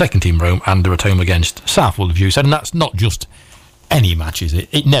course, the second team Rome, and they're at home against Southwold, as you said, and that's not just any match, is it?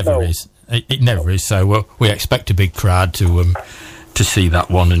 It never is. It never is. So we expect a big crowd to see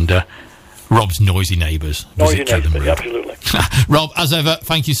that one, and Rob's noisy neighbours. Absolutely. Rob, as ever,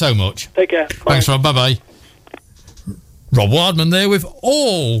 thank you so much. Take care. Bye. Thanks, Rob. Bye-bye. Rob Wildman there with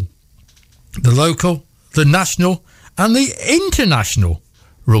all the local, the national and the international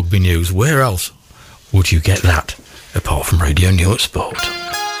rugby news. Where else would you get that apart from Radio Newark Sport?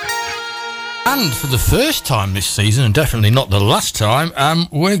 And for the first time this season, and definitely not the last time,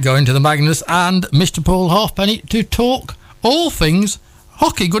 we're going to the Magnus and Mr. Paul Halfpenny to talk all things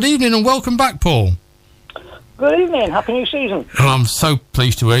hockey. Good evening and welcome back, Paul. Good evening, happy new season. Oh, I'm so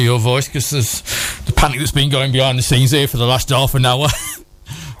pleased to hear your voice, because there's the panic that's been going behind the scenes here for the last half an hour.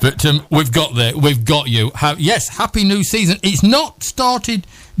 But we've got you. Yes, happy new season. It's not started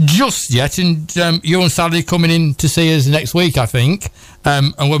just yet, and you and Sally coming in to see us next week, I think,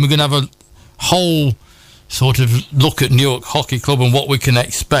 and when we're going to have a whole sort of look at Newark Hockey Club and what we can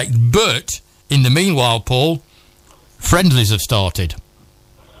expect. But in the meanwhile, Paul, friendlies have started.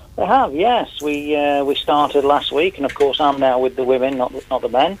 They have, yes. We started last week, and of course I'm now with the women, not the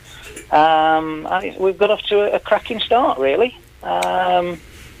men. And we've got off to a cracking start, really.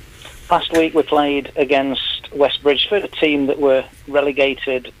 Last week we played against West Bridgford, a team that were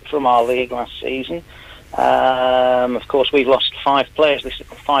relegated from our league last season. Of course, we've lost 5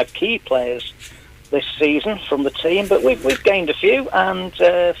 key players this season from the team, but we've gained a few. And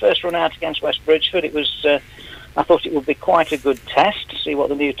first run out against West Bridgford, it was. I thought it would be quite a good test to see what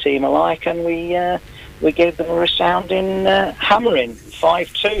the new team are like, and we gave them a resounding hammering,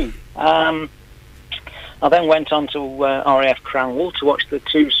 5-2. I then went on to RAF Cranwell to watch the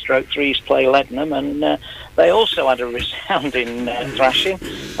 2/3s play Leadenham, and they also had a resounding thrashing.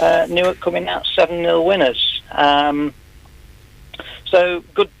 Newark coming out 7-0 winners. So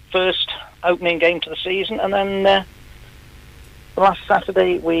good first opening game to the season, and then last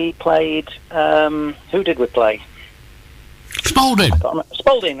Saturday we played... who did we play? Spalding.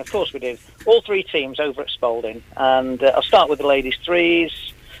 Spalding, of course we did. All 3 teams over at Spalding. And I'll start with the ladies' threes.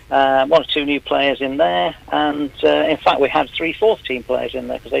 1 or 2 new players in there. And in fact, we had 3 fourth team players in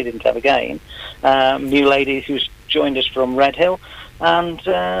there because they didn't have a game. New lady who's joined us from Redhill. And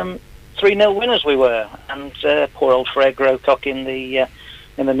 3-0 winners we were. And poor old Fred Grocock in the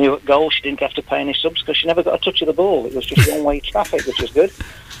Newark goal. She didn't have to pay any subs because she never got a touch of the ball. It was just one-way traffic, which was good.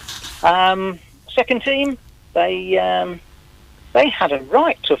 Second team, they had a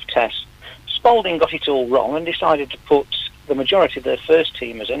right tough test. Spalding got it all wrong and decided to put the majority of their first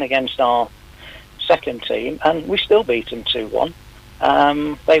teamers in against our second team, and we still beat them 2-1.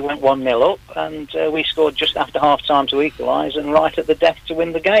 They went 1-0 up, and we scored just after half-time to equalise and right at the death to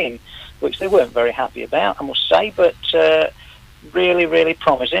win the game, which they weren't very happy about, I must say, but really, really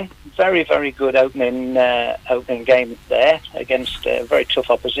promising. Very, very good opening game there against very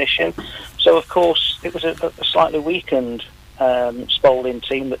tough opposition. So, of course, it was a slightly weakened Spalding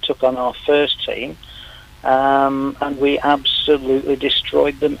team that took on our first team, and we absolutely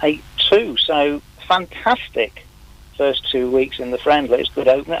destroyed them 8-2. So, fantastic first 2 weeks in the friendlies, good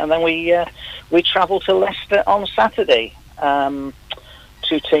opener, and then we travelled to Leicester on Saturday.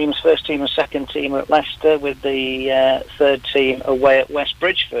 Two teams, first team and second team, are at Leicester, with the third team away at West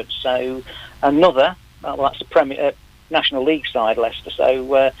Bridgford. So that's the Premier National League side, Leicester.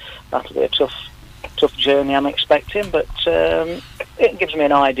 So that'll be a tough journey, I'm expecting. But it gives me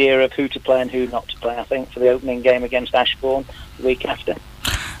an idea of who to play and who not to play, I think, for the opening game against Ashbourne the week after.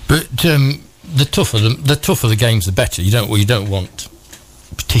 But the tougher the games, the better. You don't want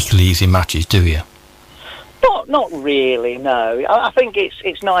particularly easy matches, do you? Not really, no. I think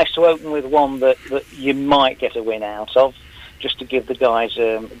it's nice to open with one that you might get a win out of, just to give the guys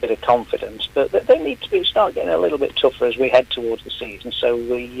a bit of confidence. But they need to start getting a little bit tougher as we head towards the season, so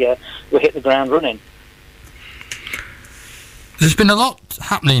we hit the ground running. There's been a lot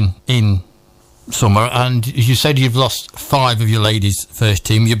happening in summer, and as you said, you've lost 5 of your ladies' first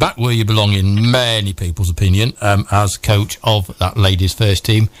team. You're back where you belong, in many people's opinion, as coach of that ladies' first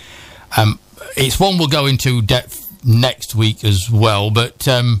team. It's one we'll go into depth next week as well, but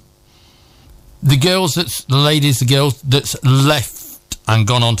the girls that's left and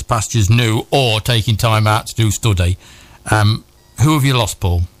gone on to pastures new or taking time out to do study, who have you lost,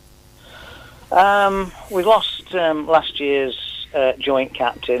 Paul? We lost last year's joint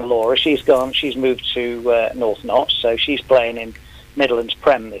captain, Laura. She's gone. She's moved to North Notts, so she's playing in Midlands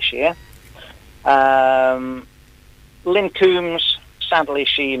Prem this year. Lynn Coombs, sadly,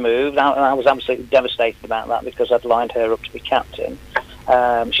 she moved. I was absolutely devastated about that because I'd lined her up to be captain.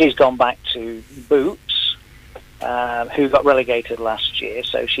 She's gone back to Boots, who got relegated last year,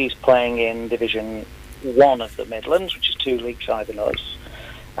 so she's playing in Division 1 of the Midlands, which is 2 leagues higher than us.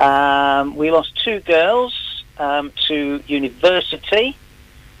 We lost 2 girls to university,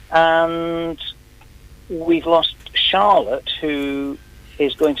 and we've lost Charlotte, who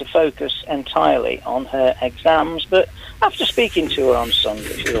is going to focus entirely on her exams, but after speaking to her on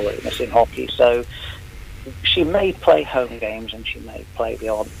Sunday, she's already missing hockey, so she may play home games and she may play the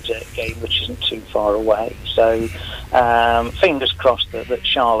odd game which isn't too far away. So fingers crossed that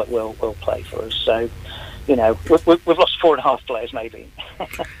Charlotte will play for us. So, we've lost 4.5 players maybe.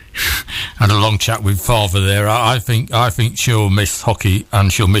 Had a long chat with Father there. I think she'll miss hockey,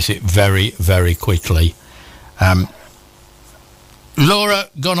 and she'll miss it very, very quickly. Laura,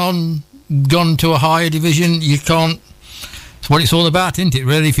 gone to a higher division. You can't. It's what it's all about, isn't it,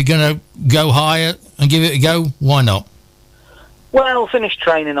 really? If you're going to go higher and give it a go, why not? Well, finished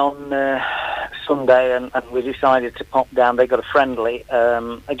training on Sunday, and we decided to pop down. They got a friendly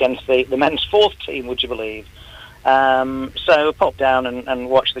against the men's 4th team, would you believe? So popped down and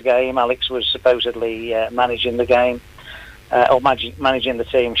watched the game. Alex was supposedly managing the game, or managing the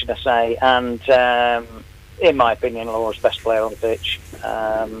team, should I say, and in my opinion, Laura's best player on the pitch.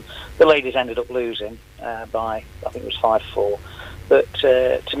 The ladies ended up losing by, I think it was 5-4. But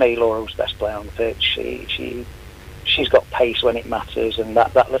to me, Laura was the best player on the pitch. She's got pace when it matters, and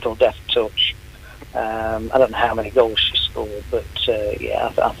that little deft touch. I don't know how many goals she scored, but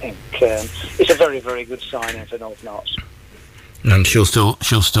I think it's a very, very good signing for North Notts. And she'll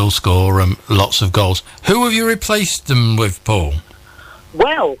still score lots of goals. Who have you replaced them with, Paul?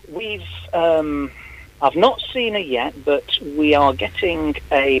 Well, we've. I've not seen her yet, but we are getting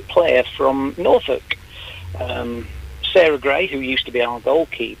a player from Norfolk, Sarah Gray, who used to be our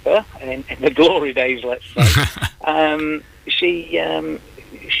goalkeeper in the glory days, let's say. She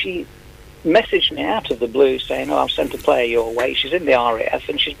messaged me out of the blue saying, I've sent a player your way. She's in the RAF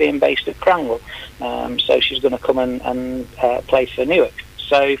and she's being based at Cranwell. So she's going to come and play for Newark.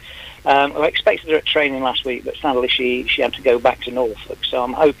 So I expected her at training last week, but sadly she had to go back to Norfolk. So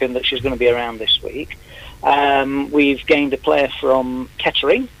I'm hoping that she's going to be around this week. We've gained a player from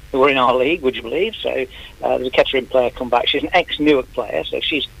Kettering, who are in our league, would you believe? So there's a Kettering player come back. She's an ex-Newark player, so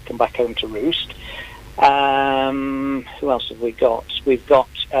she's come back home to roost. Who else have we got? We've got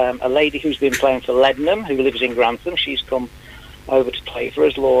a lady who's been playing for Leadenham, who lives in Grantham. She's come over to play for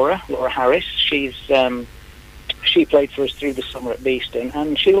us, Laura Harris. She played for us through the summer at Beeston,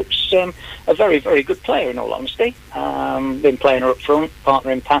 and she looks a very, very good player, in all honesty. Been playing her up front, partner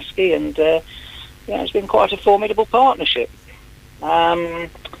in Paskey, and it's been quite a formidable partnership.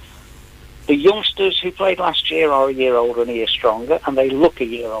 The youngsters who played last year are a year older and a year stronger, and they look a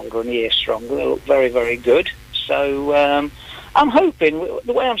year older and a year stronger. They look very, very good. So I'm hoping,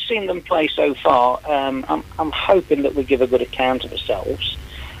 the way I've seen them play so far, I'm hoping that we give a good account of ourselves.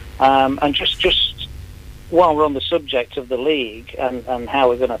 And just while we're on the subject of the league and how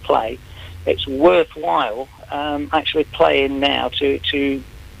we're going to play, it's worthwhile actually playing now to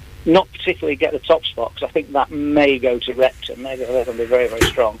not particularly get the top spot, because I think that may go to Repton. They're going to be very, very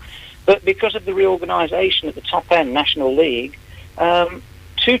strong. But because of the reorganisation at the top end, National League,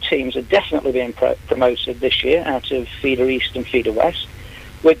 2 teams are definitely being promoted this year out of Feeder East and Feeder West,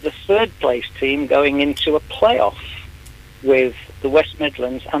 with the 3rd place team going into a playoff with the West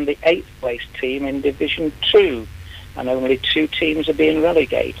Midlands and the 8th place team in Division 2, and only 2 teams are being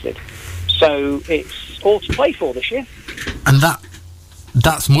relegated. So it's all to play for this year. And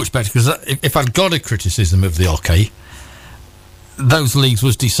that's much better, because if I'd got a criticism of the hockey, those leagues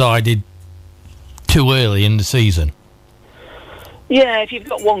was decided too early in the season. Yeah, if you've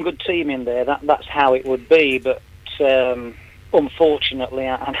got one good team in there, that's how it would be. But unfortunately,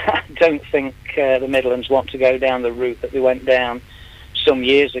 I don't think the Midlands want to go down the route that they went down some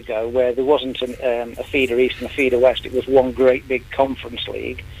years ago, where there wasn't a Feeder East and a Feeder West. It was one great big conference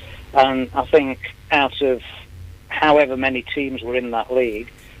league. And I think out of however many teams were in that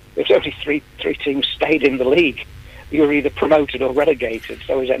league, there was only three teams stayed in the league. You were either promoted or relegated,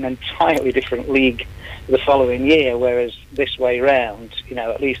 so it was an entirely different league the following year, whereas this way round,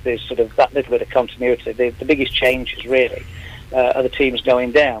 at least there's sort of that little bit of continuity. The biggest changes, really, are the teams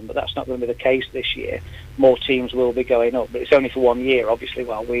going down, but that's not going to be the case this year. More teams will be going up, but it's only for 1 year, obviously,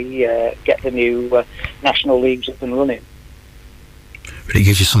 while we get the new national leagues up and running. But it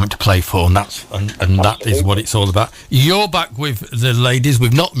gives you something to play for, and that is what it's all about. You're back with the ladies.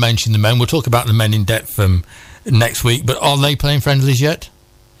 We've not mentioned the men. We'll talk about the men in depth next week, but are they playing friendlies yet?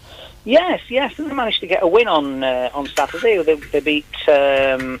 Yes, and they managed to get a win on Saturday. They beat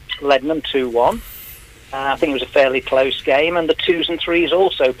Leadenham 2-1. I think it was a fairly close game, and the 2s and 3s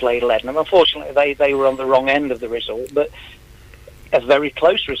also played Leadenham. Unfortunately, they were on the wrong end of the result, but a very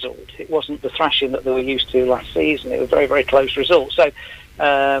close result. It wasn't the thrashing that they were used to last season. It was a very, very close result. So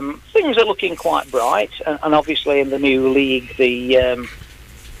things are looking quite bright, and obviously in the new league, the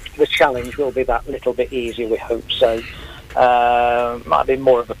challenge will be that little bit easier, we hope. So might be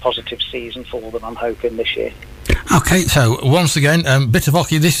more of a positive season for them, I'm hoping, this year. Okay, so once again, bit of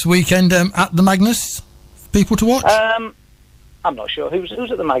hockey this weekend at the Magnus. People to watch? I'm not sure who's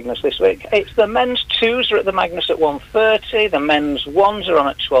at the Magnus this week. It's the men's 2s are at the Magnus at 1:30. The men's 1s are on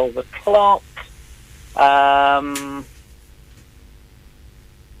at 12 o'clock. I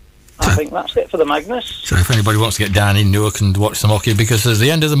think that's it for the Magnus. So if anybody wants to get down in Newark and watch some hockey, because at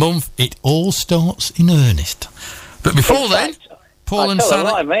the end of the month, it all starts in earnest. But before then, Paul and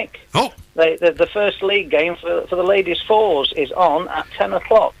Sally... Mick. Oh. The first league game for the ladies 4s is on at 10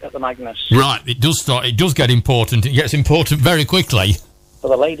 o'clock at the Magnus. Right, it does get important. It gets important very quickly. For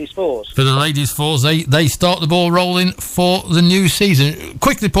the ladies 4s. For the ladies 4s, they start the ball rolling for the new season.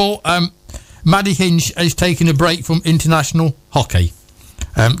 Quickly, Paul, Maddie Hinch has taken a break from international hockey.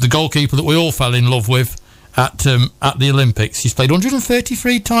 The goalkeeper that we all fell in love with at the Olympics. She's played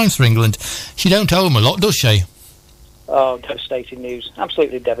 133 times for England. She don't owe them a lot, does she? Oh, devastating news.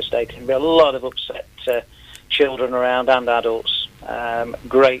 Absolutely devastating. There are a lot of upset children around and adults.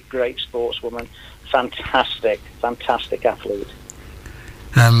 Great sportswoman. Fantastic athlete.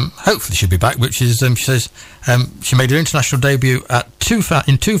 Hopefully she'll be back, which is, she says, she made her international debut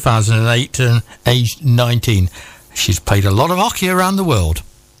in 2008 aged 19. She's played a lot of hockey around the world.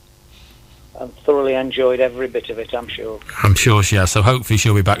 And thoroughly enjoyed every bit of it, I'm sure. I'm sure she has, so hopefully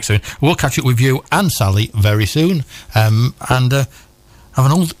she'll be back soon. We'll catch up with you and Sally very soon, and have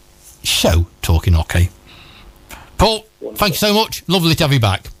an old show talking hockey. Paul, wonderful. Thank you so much. Lovely to have you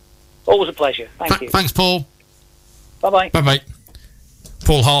back. Always a pleasure. Thank you. Thanks, Paul. Bye-bye. Bye-bye.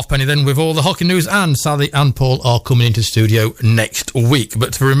 Paul Halfpenny then with all the hockey news, and Sally and Paul are coming into the studio next week.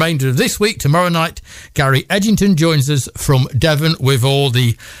 But for the remainder of this week, tomorrow night, Gary Edgington joins us from Devon with all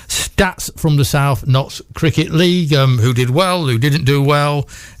the stats from the South Notts Cricket League, who did well, who didn't do well.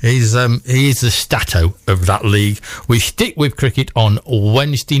 He is the stato of that league. We stick with cricket on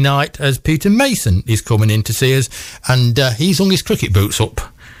Wednesday night as Peter Mason is coming in to see us, and he's hung his cricket boots up.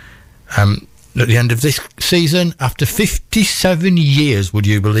 At the end of this season, after 57 years, would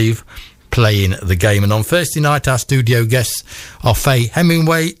you believe, playing the game. And on Thursday night, our studio guests are Faye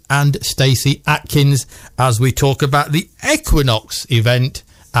Hemingway and Stacey Atkins as we talk about the Equinox event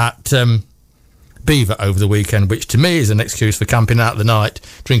at Beaver over the weekend, which to me is an excuse for camping out the night,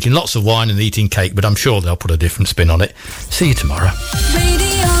 drinking lots of wine and eating cake, but I'm sure they'll put a different spin on it. See you tomorrow.